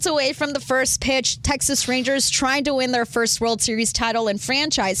 90 minutes away from the first pitch. Texas Rangers trying to win their first World Series title in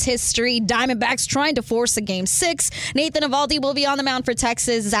franchise history. Diamondbacks trying to force a Game 6. Nathan Eovaldi will be on the mound for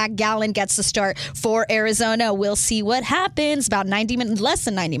Texas. Zach Gallen gets the start for Arizona. We'll see what happens. About 90 minutes, less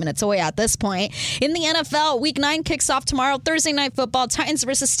than 90 minutes away at this point. In the NFL, Week 9 kicks off tomorrow. Thursday Night Football, Titans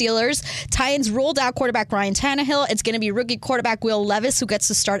versus Steelers. Titans rolled out quarterback Ryan Tannehill. It's going to be rookie quarterback Will Levis who gets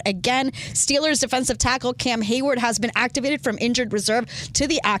to start again. Steelers defensive tackle Cam Hayward has been activated from injured reserve to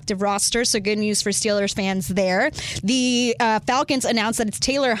the active roster, so good news for Steelers fans there. The Falcons announced that it's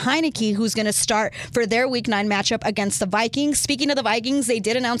Taylor Heineke who's going to start for their Week 9 matchup against the Vikings. Speaking of the Vikings, they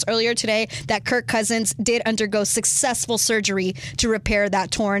did announce earlier today that Kirk Cousins did undergo successful surgery to repair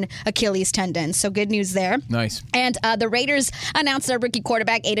that torn Achilles tendon, so good news there. Nice. And the Raiders announced their rookie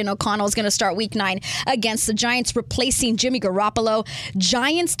quarterback Aiden O'Connell is going to start Week 9 against the Giants, replacing Jimmy Garoppolo.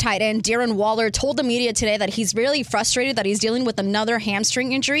 Giants tight end Darren Waller told the media today that he's really frustrated that he's dealing with another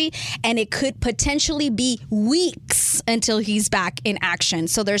hamstring injury, and it could potentially be weeks until he's back in action.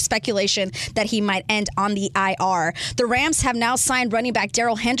 So there's speculation that he might end on the IR. The Rams have now signed running back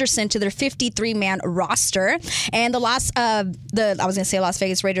Darrell Henderson to their 53-man roster. And Las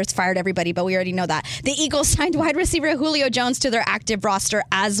Vegas Raiders fired everybody, but we already know that. The Eagles signed wide receiver Julio Jones to their active roster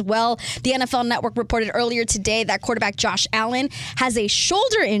as well. The NFL Network reported earlier today that quarterback Josh Allen has a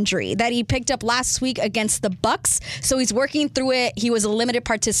shoulder injury that he picked up last week against the Bucks. So he's working through it. He was a limited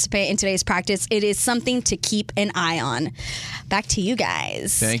participant in today's practice. It is something to keep an eye on. Back to you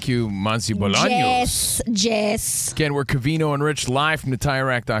guys. Thank you, Monsi Bolaños. Jess. Again, we're Covino and Rich live from the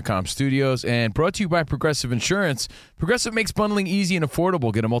TireRack.com studios and brought to you by Progressive Insurance. Progressive makes bundling easy and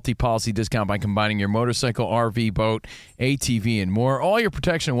affordable. Get a multi-policy discount by combining your motorcycle, RV, boat, ATV, and more. All your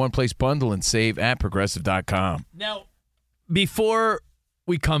protection in one place. Bundle and save at Progressive.com. Now, before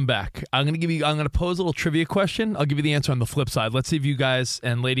we come back, I'm going to pose a little trivia question. I'll give you the answer on the flip side. Let's see if you guys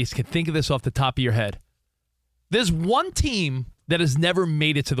and ladies can think of this off the top of your head. There's one team that has never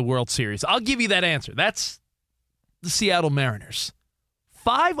made it to the World Series. I'll give you that answer. That's the Seattle Mariners.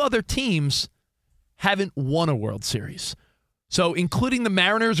 5 other teams haven't won a World Series. So including the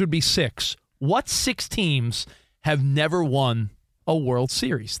Mariners would be 6. What 6 teams have never won a World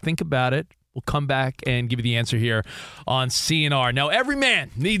Series? Think about it. We'll come back and give you the answer here on CNR. Now, every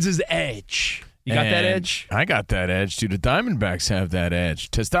man needs his edge. You got that edge? I got that edge, dude. The Diamondbacks have that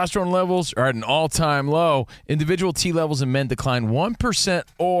edge. Testosterone levels are at an all-time low. Individual T levels in men decline 1%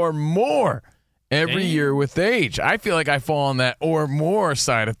 or more every year with age. I feel like I fall on that or more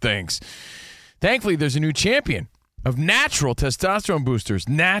side of things. Thankfully, there's a new champion of natural testosterone boosters.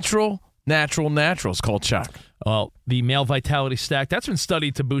 Natural. It's called Choq. Well, the Male Vitality Stack, that's been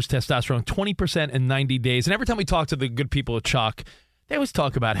studied to boost testosterone 20% in 90 days. And every time we talk to the good people at Choq, they always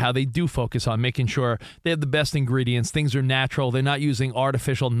talk about how they do focus on making sure they have the best ingredients. Things are natural. They're not using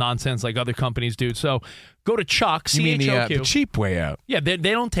artificial nonsense like other companies do. So go to Choq, C-H-O-Q. You mean the cheap way out? Yeah, they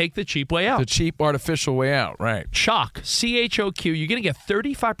don't take the cheap way out. The cheap artificial way out, right. Choq, C-H-O-Q. You're going to get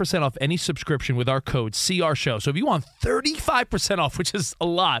 35% off any subscription with our code CRSHOW. So if you want 35% off, which is a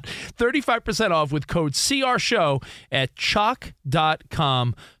lot, 35% off with code CRSHOW at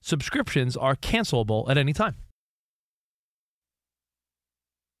Choq.com. Subscriptions are cancelable at any time.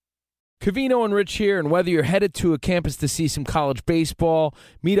 Covino and Rich here, and whether you're headed to a campus to see some college baseball,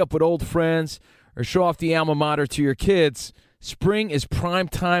 meet up with old friends, or show off the alma mater to your kids, spring is prime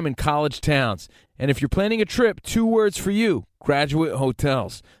time in college towns. And if you're planning a trip, 2 words for you: Graduate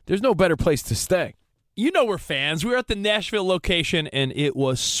Hotels. There's no better place to stay. You know we're fans. We were at the Nashville location, and it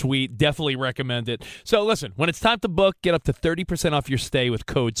was sweet. Definitely recommend it. So listen, when it's time to book, get up to 30% off your stay with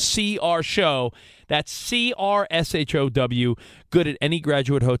code CRSHOW. That's CRSHOW. Good at any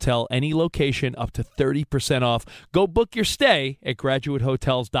Graduate Hotel, any location, up to 30% off. Go book your stay at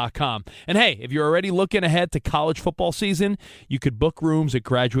graduatehotels.com. And hey, if you're already looking ahead to college football season, you could book rooms at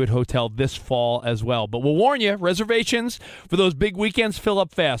Graduate Hotel this fall as well. But we'll warn you, reservations for those big weekends fill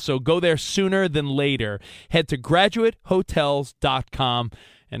up fast, so go there sooner than later. Head to graduatehotels.com.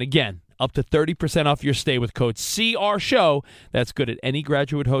 And again, up to 30% off your stay with code CRSHOW. That's good at any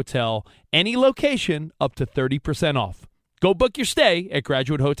Graduate Hotel, any location, up to 30% off. Go book your stay at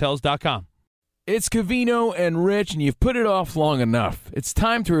graduatehotels.com. It's Covino and Rich, and you've put it off long enough. It's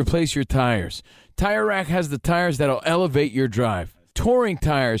time to replace your tires. Tire Rack has the tires that'll elevate your drive. Touring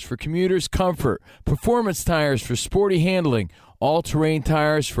tires for commuters' comfort, performance tires for sporty handling, all-terrain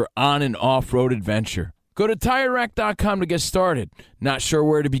tires for on- and off-road adventure. Go to TireRack.com to get started. Not sure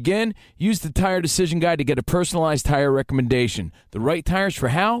where to begin? Use the Tire Decision Guide to get a personalized tire recommendation. The right tires for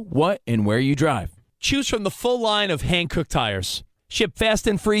how, what, and where you drive. Choose from the full line of hand-cooked tires. Ship fast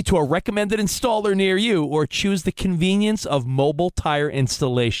and free to a recommended installer near you, or choose the convenience of mobile tire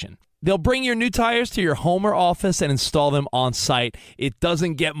installation. They'll bring your new tires to your home or office and install them on site. It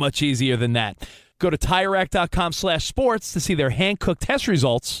doesn't get much easier than that. Go to TireRack.com/sports to see their hand-cooked test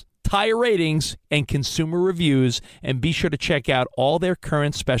results, tire ratings, and consumer reviews, and be sure to check out all their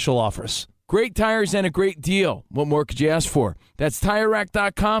current special offers. Great tires and a great deal. What more could you ask for? That's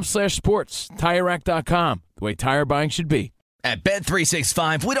TireRack.com/sports. TireRack.com, the way tire buying should be. At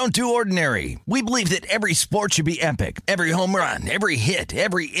Bet365, we don't do ordinary. We believe that every sport should be epic. Every home run, every hit,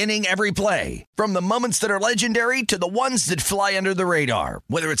 every inning, every play. From the moments that are legendary to the ones that fly under the radar.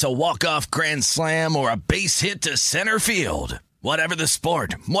 Whether it's a walk-off grand slam or a base hit to center field. Whatever the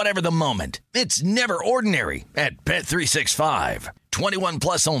sport, whatever the moment, it's never ordinary at Bet365. 21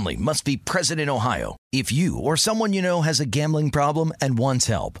 plus only. Must be present in Ohio. If you or someone you know has a gambling problem and wants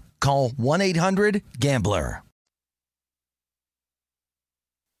help, call 1-800-GAMBLER.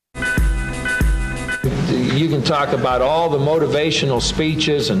 You can talk about all the motivational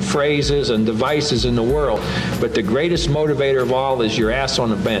speeches and phrases and devices in the world, but the greatest motivator of all is your ass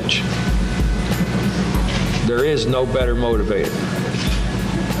on the bench. There is no better motivator.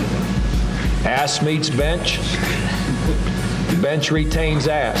 Ass meets bench. Bench retains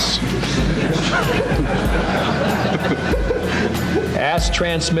ass. Ass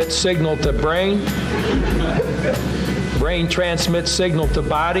transmits signal to brain. Brain brain transmits signal to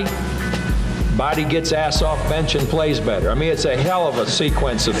body. Body gets ass off bench and plays better. I mean, it's a hell of a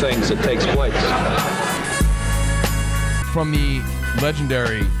sequence of things that takes place. From the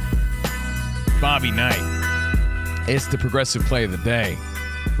legendary Bobby Knight, it's the Progressive play of the day.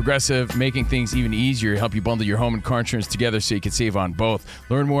 Progressive, making things even easier, help you bundle your home and car insurance together so you can save on both.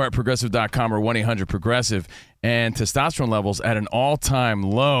 Learn more at Progressive.com or 1-800-PROGRESSIVE. And testosterone levels at an all-time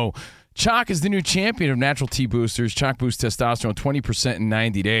low. Choq is the new champion of natural T boosters. Choq boosts testosterone 20% in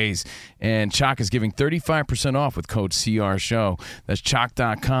 90 days. And Choq is giving 35% off with code CRSHOW. That's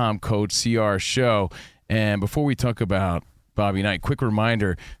Choq.com, code CRSHOW. And before we talk about Bobby Knight, quick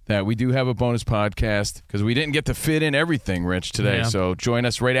reminder that we do have a bonus podcast because we didn't get to fit in everything, Rich, today. Yeah. So join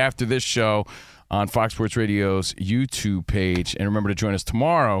us right after this show on Fox Sports Radio's YouTube page. And remember to join us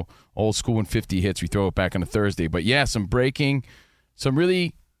tomorrow, Old School and 50 Hits. We throw it back on a Thursday. But yeah, some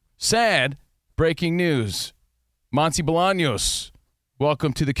really sad breaking news. Monty Bolaños,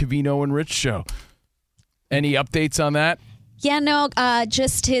 welcome to the Covino and Rich Show. Any updates on that? Yeah, no,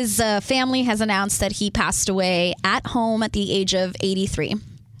 just his family has announced that he passed away at home at the age of 83.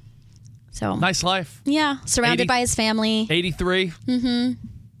 So Nice life. Yeah, surrounded 80 by his family. 83. Mm-hmm.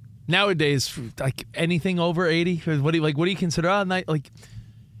 Nowadays, like anything over 80, what do you consider? Like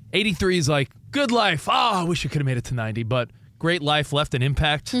 83 is like good life. I wish I could have made it to 90, but great life, left an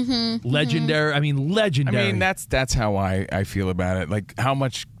impact. Mm-hmm. Legendary. I mean, legendary. I mean, that's how I feel about it. Like, how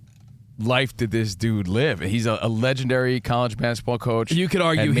much life did this dude live? He's a legendary college basketball coach. You could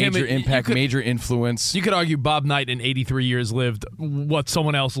argue had major him impact, major influence. You could argue Bob Knight in 83 years lived what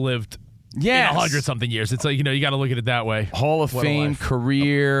someone else lived in 100-something years. It's like, you got to look at it that way. Hall of Fame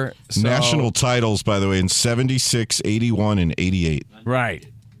career. National titles, by the way, in 76, 81, and 88. Right.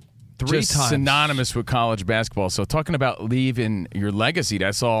 Just times. synonymous with college basketball. So talking about leaving your legacy,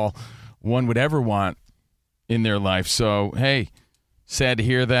 that's all one would ever want in their life. So, hey, sad to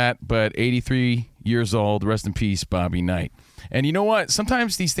hear that, but 83 years old. Rest in peace, Bobby Knight. And you know what?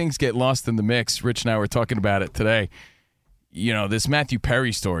 Sometimes these things get lost in the mix. Rich and I were talking about it today. This Matthew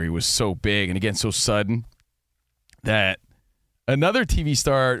Perry story was so big and, again, so sudden that another TV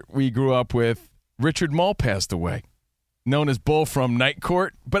star we grew up with, Richard Mull, passed away, known as Bull from Night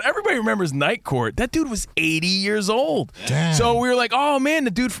Court. But everybody remembers Night Court. That dude was 80 years old. Damn. So we were like, oh, man,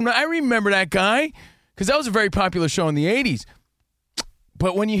 the dude from I remember that guy because that was a very popular show in the 80s.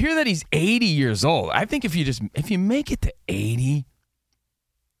 But when you hear that he's 80 years old, I think if you make it to 80,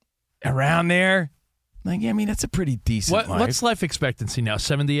 around there, that's a pretty decent life. What's life expectancy now?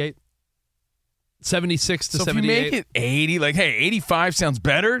 78? 76 to 78? So if you make it 80, hey, 85 sounds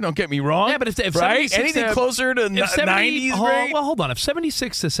better. Don't get me wrong. Yeah, but if right? 76 anything closer to 90s, great. Well, hold on. If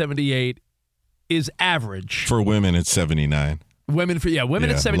 76 to 78 is average. For women, it's 79. Women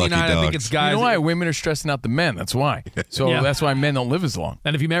at 79, I think it's guys. You know why? Women are stressing out the men. That's why. So that's why men don't live as long.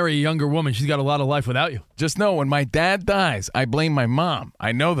 And if you marry a younger woman, she's got a lot of life without you. Just know, when my dad dies, I blame my mom.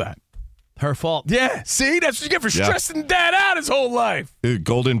 I know that. Her fault. Yeah. See? That's what you get for stressing dad out his whole life.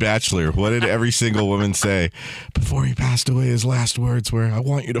 Golden Bachelor. What did every single woman say before he passed away? His last words were, I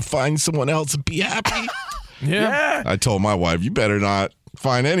want you to find someone else and be happy. Yeah. I told my wife, you better not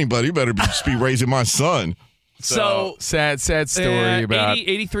find anybody. You better just be raising my son. So sad story about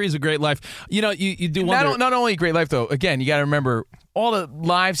 83 is a great life. You do wonder. Not only a great life, though. Again, you got to remember all the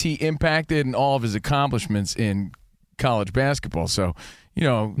lives he impacted and all of his accomplishments in college basketball. So,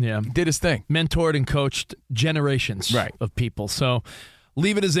 did his thing. Mentored and coached generations of people. So,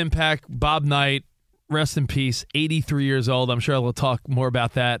 leave it as impact. Bob Knight, rest in peace, 83 years old. I'm sure we'll talk more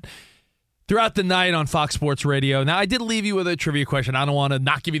about that throughout the night on Fox Sports Radio. Now, I did leave you with a trivia question. I don't want to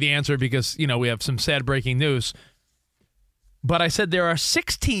not give you the answer because, we have some sad breaking news. But I said there are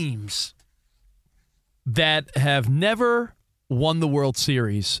 6 teams that have never won the World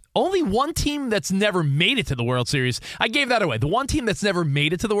Series. Only one team that's never made it to the World Series. I gave that away. The one team that's never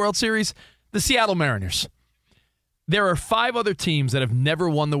made it to the World Series, the Seattle Mariners. There are 5 other teams that have never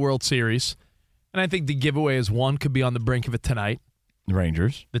won the World Series. And I think the giveaway is one could be on the brink of it tonight.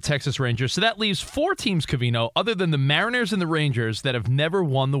 Rangers. The Texas Rangers. So that leaves 4 teams, Covino, other than the Mariners and the Rangers, that have never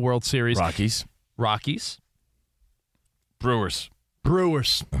won the World Series. Rockies. Brewers.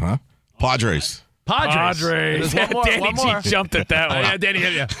 Uh-huh. Padres. There's one more. Danny G jumped at that one. Yeah, Danny.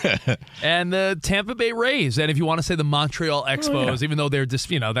 Yeah. And the Tampa Bay Rays. And if you want to say the Montreal Expos, even though they're just,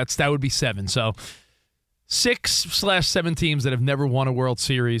 that would be 7. So 6/7 teams that have never won a World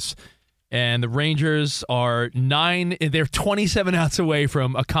Series. And the Rangers are 9. They're 27 outs away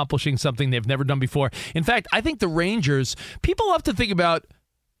from accomplishing something they've never done before. In fact, I think the Rangers, people love to think about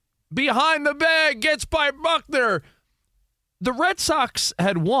behind the bag, gets by Buckner. The Red Sox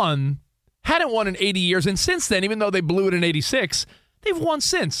had won hadn't won in 80 years, and since then, even though they blew it in 86, they've won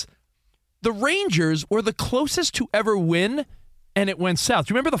since. The Rangers were the closest to ever win, and it went south.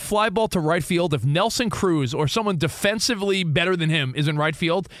 Do you remember the fly ball to right field? If Nelson Cruz or someone defensively better than him is in right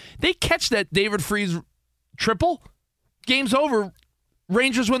field, they catch that David Freese triple, game's over.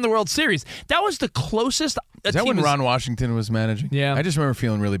 Rangers win the World Series. That was the closest. Is that when Ron Washington was managing? Yeah. I just remember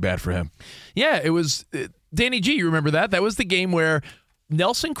feeling really bad for him. Yeah, it was. Danny G, you remember that? That was the game where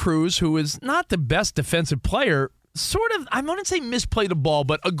Nelson Cruz, who is not the best defensive player, sort of, I wouldn't say misplayed a ball,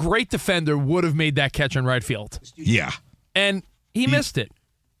 but a great defender would have made that catch in right field. Yeah. And he missed it.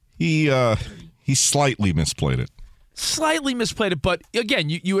 He slightly misplayed it. Slightly misplayed it, but again,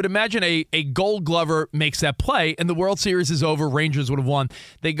 you would imagine a Gold Glover makes that play, and the World Series is over. Rangers would have won.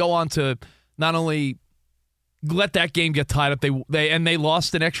 They go on to not only let that game get tied up, they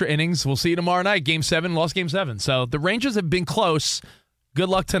lost in extra innings. We'll see you tomorrow night. Game 7, lost Game 7. So the Rangers have been close. Good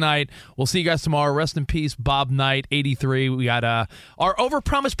luck tonight. We'll see you guys tomorrow. Rest in peace, Bob Knight, 83. We got our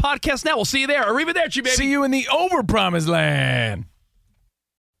Overpromise podcast now. We'll see you there. Arrivederci, baby. See you in the Overpromise land.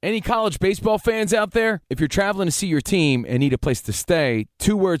 Any college baseball fans out there? If you're traveling to see your team and need a place to stay,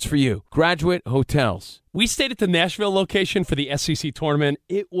 2 words for you: Graduate Hotels. We stayed at the Nashville location for the SEC tournament.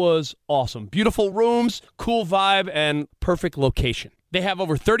 It was awesome. Beautiful rooms, cool vibe, and perfect location. They have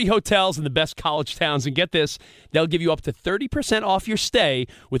over 30 hotels in the best college towns, and get this, they'll give you up to 30% off your stay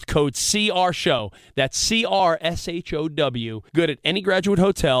with code CRSHOW. That's CRSHOW. Good at any Graduate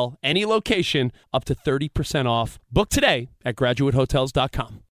Hotel, any location, up to 30% off. Book today at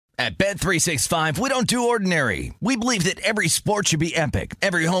graduatehotels.com. At Bet365, we don't do ordinary. We believe that every sport should be epic.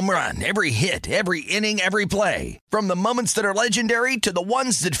 Every home run, every hit, every inning, every play. From the moments that are legendary to the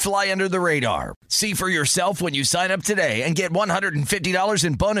ones that fly under the radar. See for yourself when you sign up today and get $150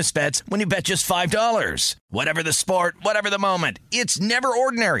 in bonus bets when you bet just $5. Whatever the sport, whatever the moment, it's never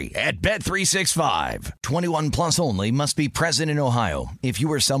ordinary at Bet365. 21 plus only. Must be present in Ohio. If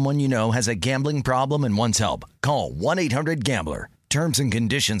you or someone you know has a gambling problem and wants help, call 1-800-GAMBLER. Terms and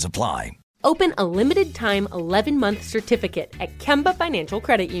conditions apply. Open a limited-time 11-month certificate at Kemba Financial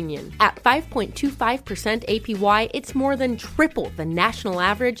Credit Union. At 5.25% APY, it's more than triple the national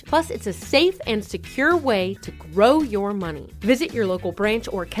average, plus it's a safe and secure way to grow your money. Visit your local branch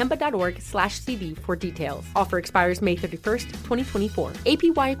or kemba.org/CD for details. Offer expires May 31st, 2024.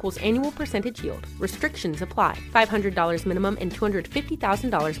 APY equals annual percentage yield. Restrictions apply. $500 minimum and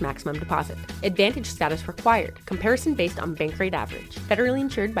 $250,000 maximum deposit. Advantage status required. Comparison based on bank rate average. Federally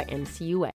insured by NCUA.